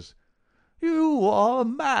embers. "You are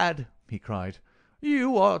mad!" he cried.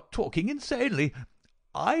 "You are talking insanely.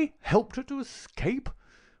 I helped her to escape!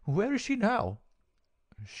 Where is she now?"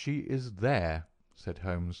 "She is there," said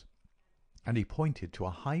Holmes, and he pointed to a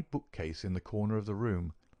high bookcase in the corner of the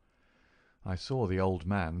room. I saw the old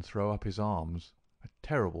man throw up his arms. A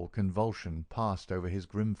terrible convulsion passed over his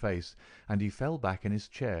grim face, and he fell back in his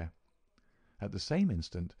chair. At the same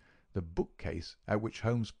instant the bookcase at which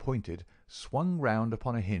Holmes pointed swung round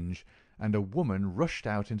upon a hinge, and a woman rushed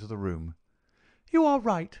out into the room. "You are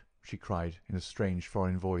right," she cried in a strange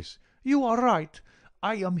foreign voice. "You are right.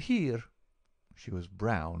 I am here." She was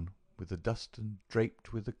brown with the dust and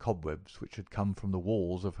draped with the cobwebs which had come from the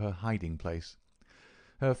walls of her hiding-place.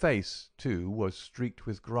 Her face, too, was streaked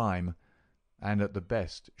with grime, and at the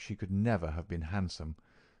best she could never have been handsome,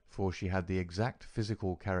 for she had the exact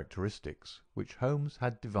physical characteristics which Holmes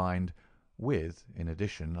had divined, with, in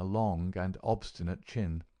addition, a long and obstinate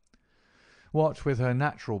chin. What with her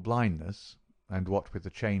natural blindness, and what with the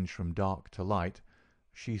change from dark to light,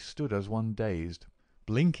 she stood as one dazed,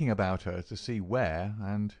 blinking about her to see where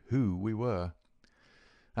and who we were.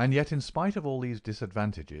 And yet, in spite of all these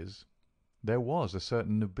disadvantages, there was a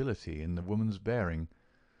certain nobility in the woman's bearing,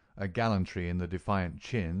 a gallantry in the defiant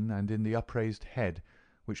chin and in the upraised head,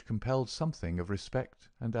 which compelled something of respect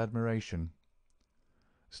and admiration.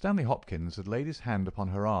 Stanley Hopkins had laid his hand upon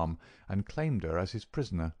her arm and claimed her as his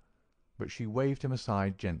prisoner, but she waved him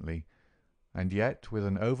aside gently, and yet with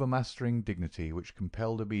an overmastering dignity which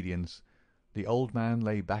compelled obedience. The old man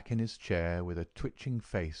lay back in his chair with a twitching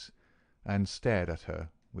face, and stared at her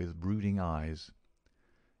with brooding eyes.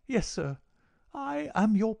 "Yes, sir, I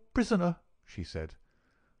am your prisoner," she said.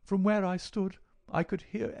 "From where I stood I could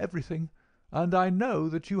hear everything, and I know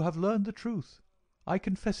that you have learned the truth. I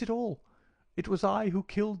confess it all. It was I who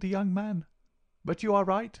killed the young man. But you are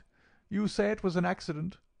right. You say it was an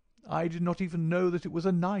accident. I did not even know that it was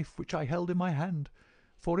a knife which I held in my hand,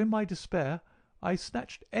 for in my despair I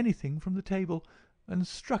snatched anything from the table and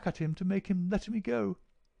struck at him to make him let me go.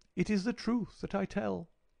 It is the truth that I tell."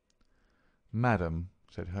 "Madam,"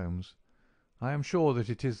 said Holmes, "I am sure that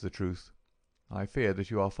it is the truth. I fear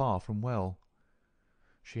that you are far from well."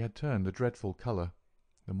 She had turned a dreadful colour,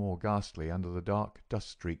 the more ghastly under the dark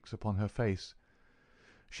dust-streaks upon her face.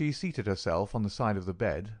 She seated herself on the side of the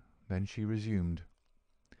bed, then she resumed.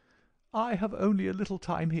 "I have only a little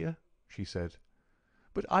time here," she said,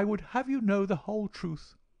 "but I would have you know the whole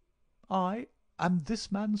truth. I am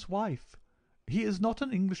this man's wife. He is not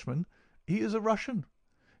an Englishman. He is a Russian.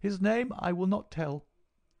 His name I will not tell."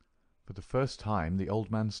 For the first time the old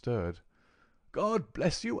man stirred. "God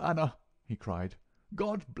bless you, Anna!" he cried.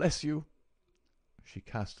 "God bless you!" She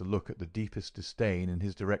cast a look at the deepest disdain in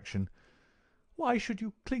his direction. "Why should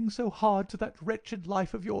you cling so hard to that wretched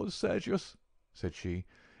life of yours, Sergius?" said she.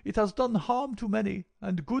 "It has done harm to many,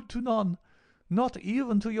 and good to none, not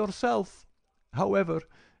even to yourself. However,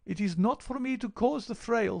 it is not for me to cause the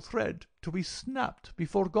frail thread to be snapped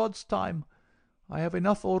before God's time. I have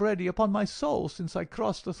enough already upon my soul since I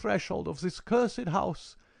crossed the threshold of this cursed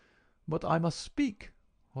house. But I must speak,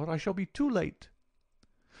 or I shall be too late.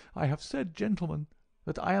 I have said, gentlemen,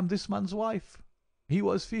 that I am this man's wife. He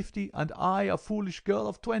was 50, and I a foolish girl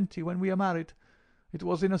of 20 when we are married. It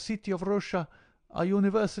was in a city of Russia, a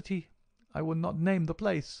university. I will not name the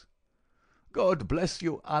place." "God bless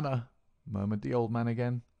you, Anna," murmured the old man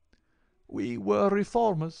again. "We were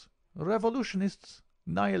reformers, revolutionists,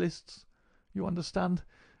 nihilists. You understand.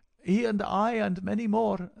 He and I and many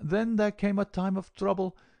more. Then there came a time of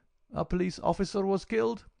trouble. A police officer was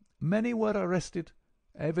killed. Many were arrested.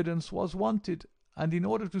 Evidence was wanted, and in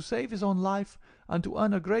order to save his own life and to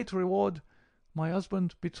earn a great reward, my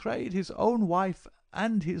husband betrayed his own wife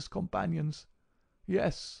and his companions.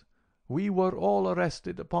 Yes, we were all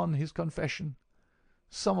arrested upon his confession.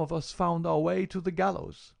 Some of us found our way to the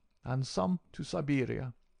gallows, and some to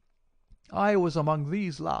Siberia. I was among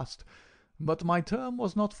these last, but my term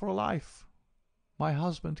was not for life. My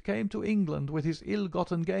husband came to England with his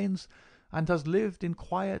ill-gotten gains, and has lived in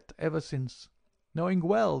quiet ever since, knowing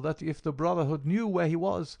well that if the Brotherhood knew where he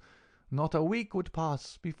was, not a week would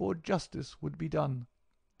pass before justice would be done."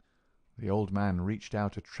 The old man reached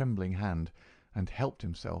out a trembling hand and helped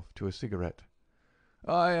himself to a cigarette.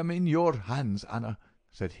 "I am in your hands, Anna,"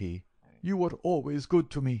 said he. "You were always good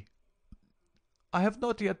to me." "I have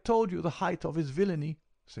not yet told you the height of his villainy,"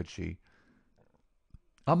 said she.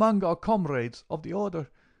 "Among our comrades of the order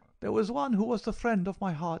there was one who was the friend of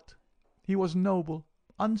my heart. He was noble,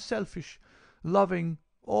 unselfish, loving,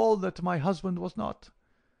 all that my husband was not.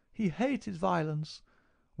 He hated violence.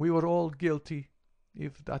 We were all guilty,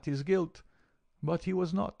 if that is guilt, but he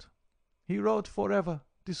was not. He wrote forever,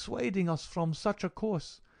 dissuading us from such a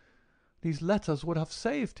course. These letters would have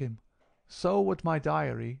saved him. So would my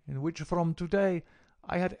diary, in which from today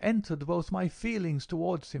I had entered both my feelings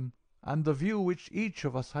towards him and the view which each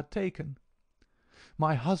of us had taken.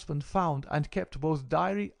 My husband found and kept both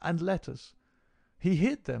diary and letters. He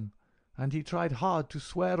hid them, and he tried hard to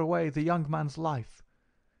swear away the young man's life.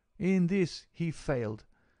 In this he failed.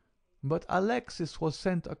 But Alexis was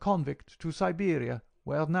sent a convict to Siberia,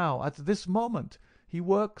 where now, at this moment, he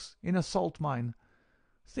works in a salt mine.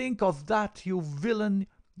 Think of that, you villain!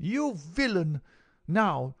 You villain!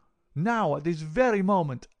 Now, at this very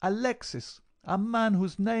moment, Alexis, a man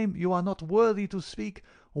whose name you are not worthy to speak,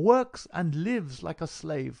 works and lives like a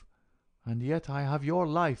slave. And yet I have your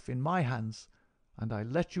life in my hands, and I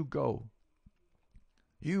let you go."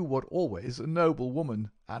 "You were always a noble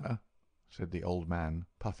woman, Anna," said the old man,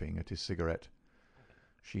 puffing at his cigarette.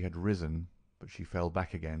 She had risen, but she fell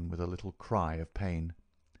back again with a little cry of pain.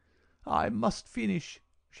 "I must finish,"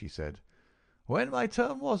 she said. "When my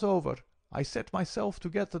term was over, I set myself to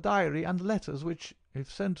get the diary and letters which, if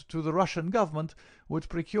sent to the Russian government, would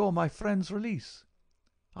procure my friend's release.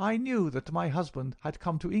 I knew that my husband had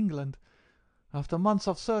come to England. After months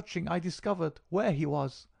of searching I discovered where he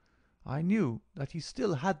was. I knew that he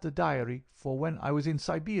still had the diary, for when I was in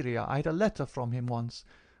Siberia I had a letter from him once,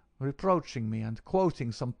 reproaching me and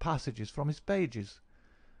quoting some passages from his pages.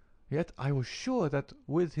 Yet I was sure that,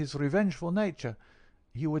 with his revengeful nature,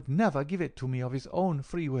 he would never give it to me of his own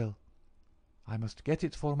free will. I must get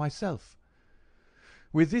it for myself.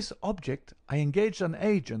 With this object I engaged an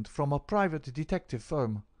agent from a private detective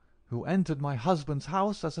firm, who entered my husband's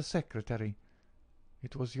house as a secretary.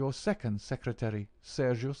 It was your second secretary,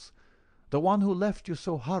 Sergius, the one who left you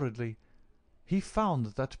so hurriedly. He found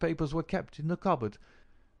that papers were kept in the cupboard,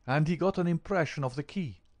 and he got an impression of the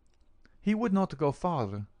key. He would not go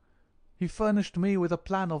farther. He furnished me with a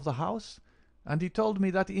plan of the house, and he told me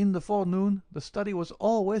that in the forenoon the study was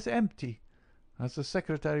always empty, as the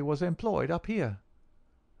secretary was employed up here.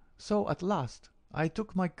 So at last I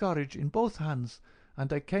took my courage in both hands,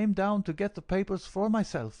 and I came down to get the papers for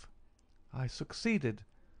myself. I succeeded,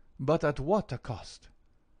 but at what a cost!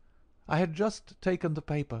 I had just taken the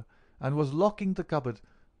paper, and was locking the cupboard,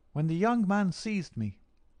 when the young man seized me.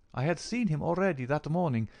 I had seen him already that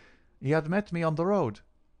morning. He had met me on the road,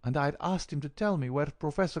 and I had asked him to tell me where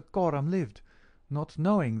Professor Coram lived, not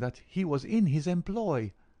knowing that he was in his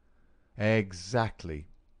employ. Exactly,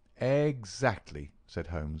 said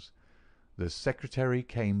Holmes. The secretary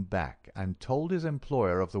came back and told his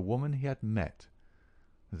employer of the woman he had met.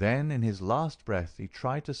 Then, in his last breath, he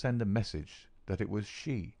tried to send a message that it was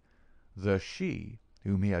she, the she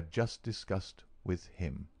whom he had just discussed with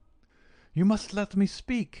him. "You must let me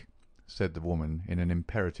speak," said the woman in an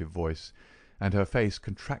imperative voice, and her face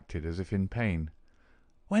contracted as if in pain.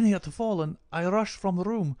 "When he had fallen, I rushed from the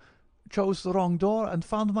room, chose the wrong door, and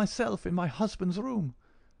found myself in my husband's room.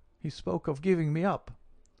 He spoke of giving me up.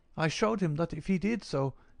 I showed him that if he did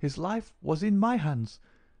so, his life was in my hands.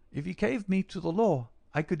 If he gave me to the law,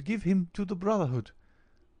 I could give him to the brotherhood.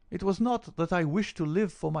 It was not that I wished to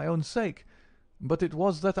live for my own sake, but it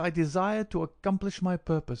was that I desired to accomplish my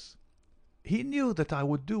purpose. He knew that I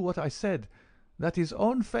would do what I said, that his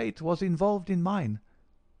own fate was involved in mine.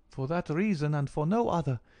 For that reason, and for no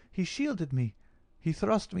other, he shielded me. He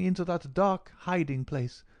thrust me into that dark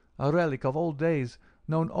hiding-place, a relic of old days,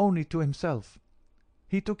 known only to himself.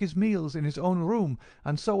 He took his meals in his own room,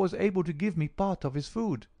 and so was able to give me part of his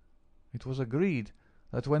food. It was agreed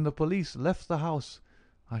that when the police left the house,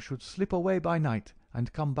 I should slip away by night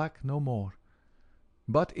and come back no more.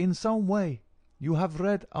 But in some way you have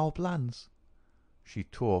read our plans." She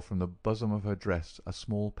tore from the bosom of her dress a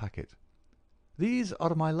small packet. "These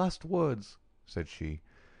are my last words," said she.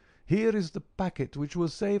 "Here is the packet which will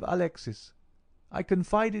save Alexis. I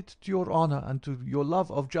confide it to your honor and to your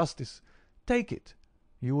love of justice. Take it.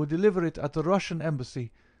 You will deliver it at the Russian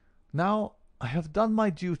embassy. Now I have done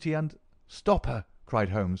my duty and—" "Stop her!" cried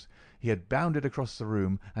Holmes. He had bounded across the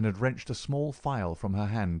room and had wrenched a small phial from her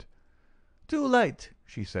hand. "Too late,"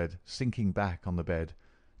 she said, sinking back on the bed.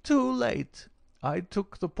 "Too late. I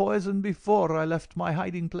took the poison before I left my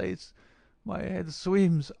hiding-place. My head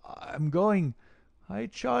swims. I am going. I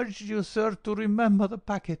charge you, sir, to remember the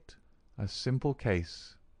packet." "A simple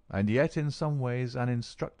case, and yet in some ways an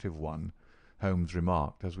instructive one," Holmes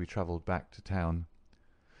remarked as we travelled back to town.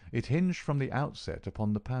 "It hinged from the outset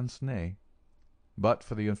upon the Pince-Nez. But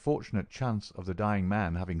for the unfortunate chance of the dying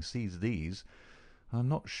man having seized these, I am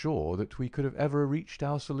not sure that we could have ever reached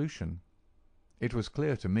our solution. It was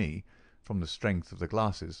clear to me, from the strength of the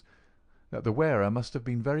glasses, that the wearer must have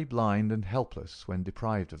been very blind and helpless when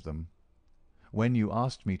deprived of them. When you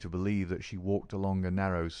asked me to believe that she walked along a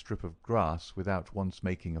narrow strip of grass without once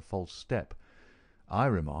making a false step, I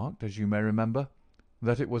remarked, as you may remember,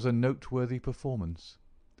 that it was a noteworthy performance.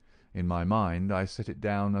 In my mind I set it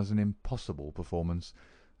down as an impossible performance,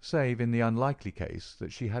 save in the unlikely case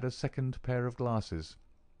that she had a second pair of glasses.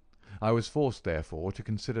 I was forced, therefore, to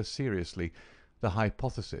consider seriously the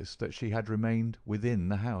hypothesis that she had remained within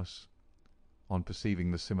the house. On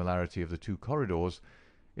perceiving the similarity of the two corridors,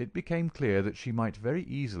 it became clear that she might very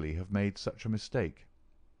easily have made such a mistake,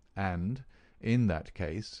 and, in that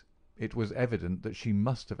case, it was evident that she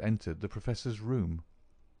must have entered the Professor's room.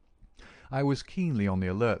 I was keenly on the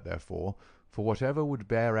alert, therefore, for whatever would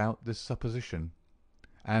bear out this supposition,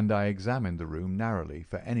 and I examined the room narrowly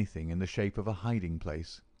for anything in the shape of a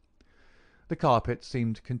hiding-place. The carpet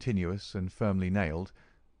seemed continuous and firmly nailed,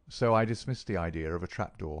 so I dismissed the idea of a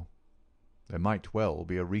trapdoor. There might well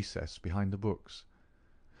be a recess behind the books.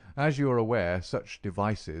 As you are aware, such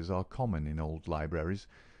devices are common in old libraries.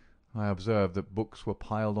 I observed that books were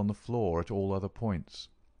piled on the floor at all other points,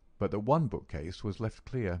 but that one bookcase was left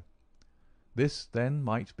clear. This, then,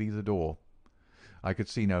 might be the door. I could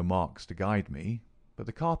see no marks to guide me, but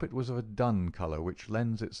the carpet was of a dun colour which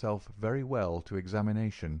lends itself very well to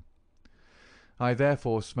examination. I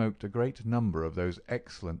therefore smoked a great number of those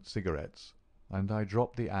excellent cigarettes, and I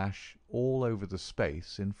dropped the ash all over the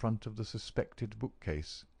space in front of the suspected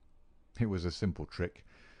bookcase. It was a simple trick,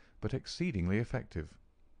 but exceedingly effective.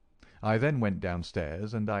 I then went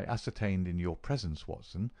downstairs, and I ascertained in your presence,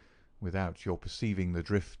 Watson, without your perceiving the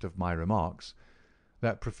drift of my remarks,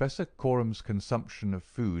 that Professor Corum's consumption of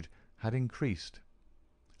food had increased,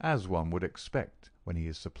 as one would expect when he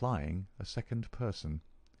is supplying a second person.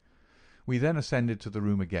 We then ascended to the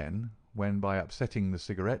room again, when by upsetting the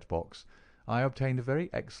cigarette-box I obtained a very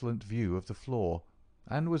excellent view of the floor,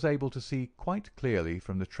 and was able to see quite clearly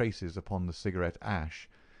from the traces upon the cigarette ash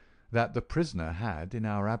that the prisoner had, in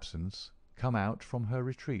our absence, come out from her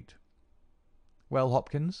retreat. Well,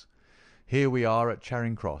 Hopkins, here we are at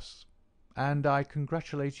Charing Cross, and I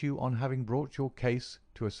congratulate you on having brought your case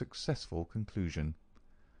to a successful conclusion.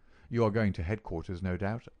 You are going to headquarters, no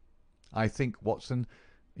doubt. I think, Watson,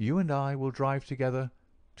 you and I will drive together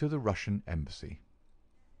to the Russian embassy.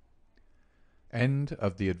 End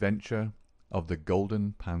of the adventure of the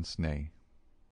Golden Pince-Nez.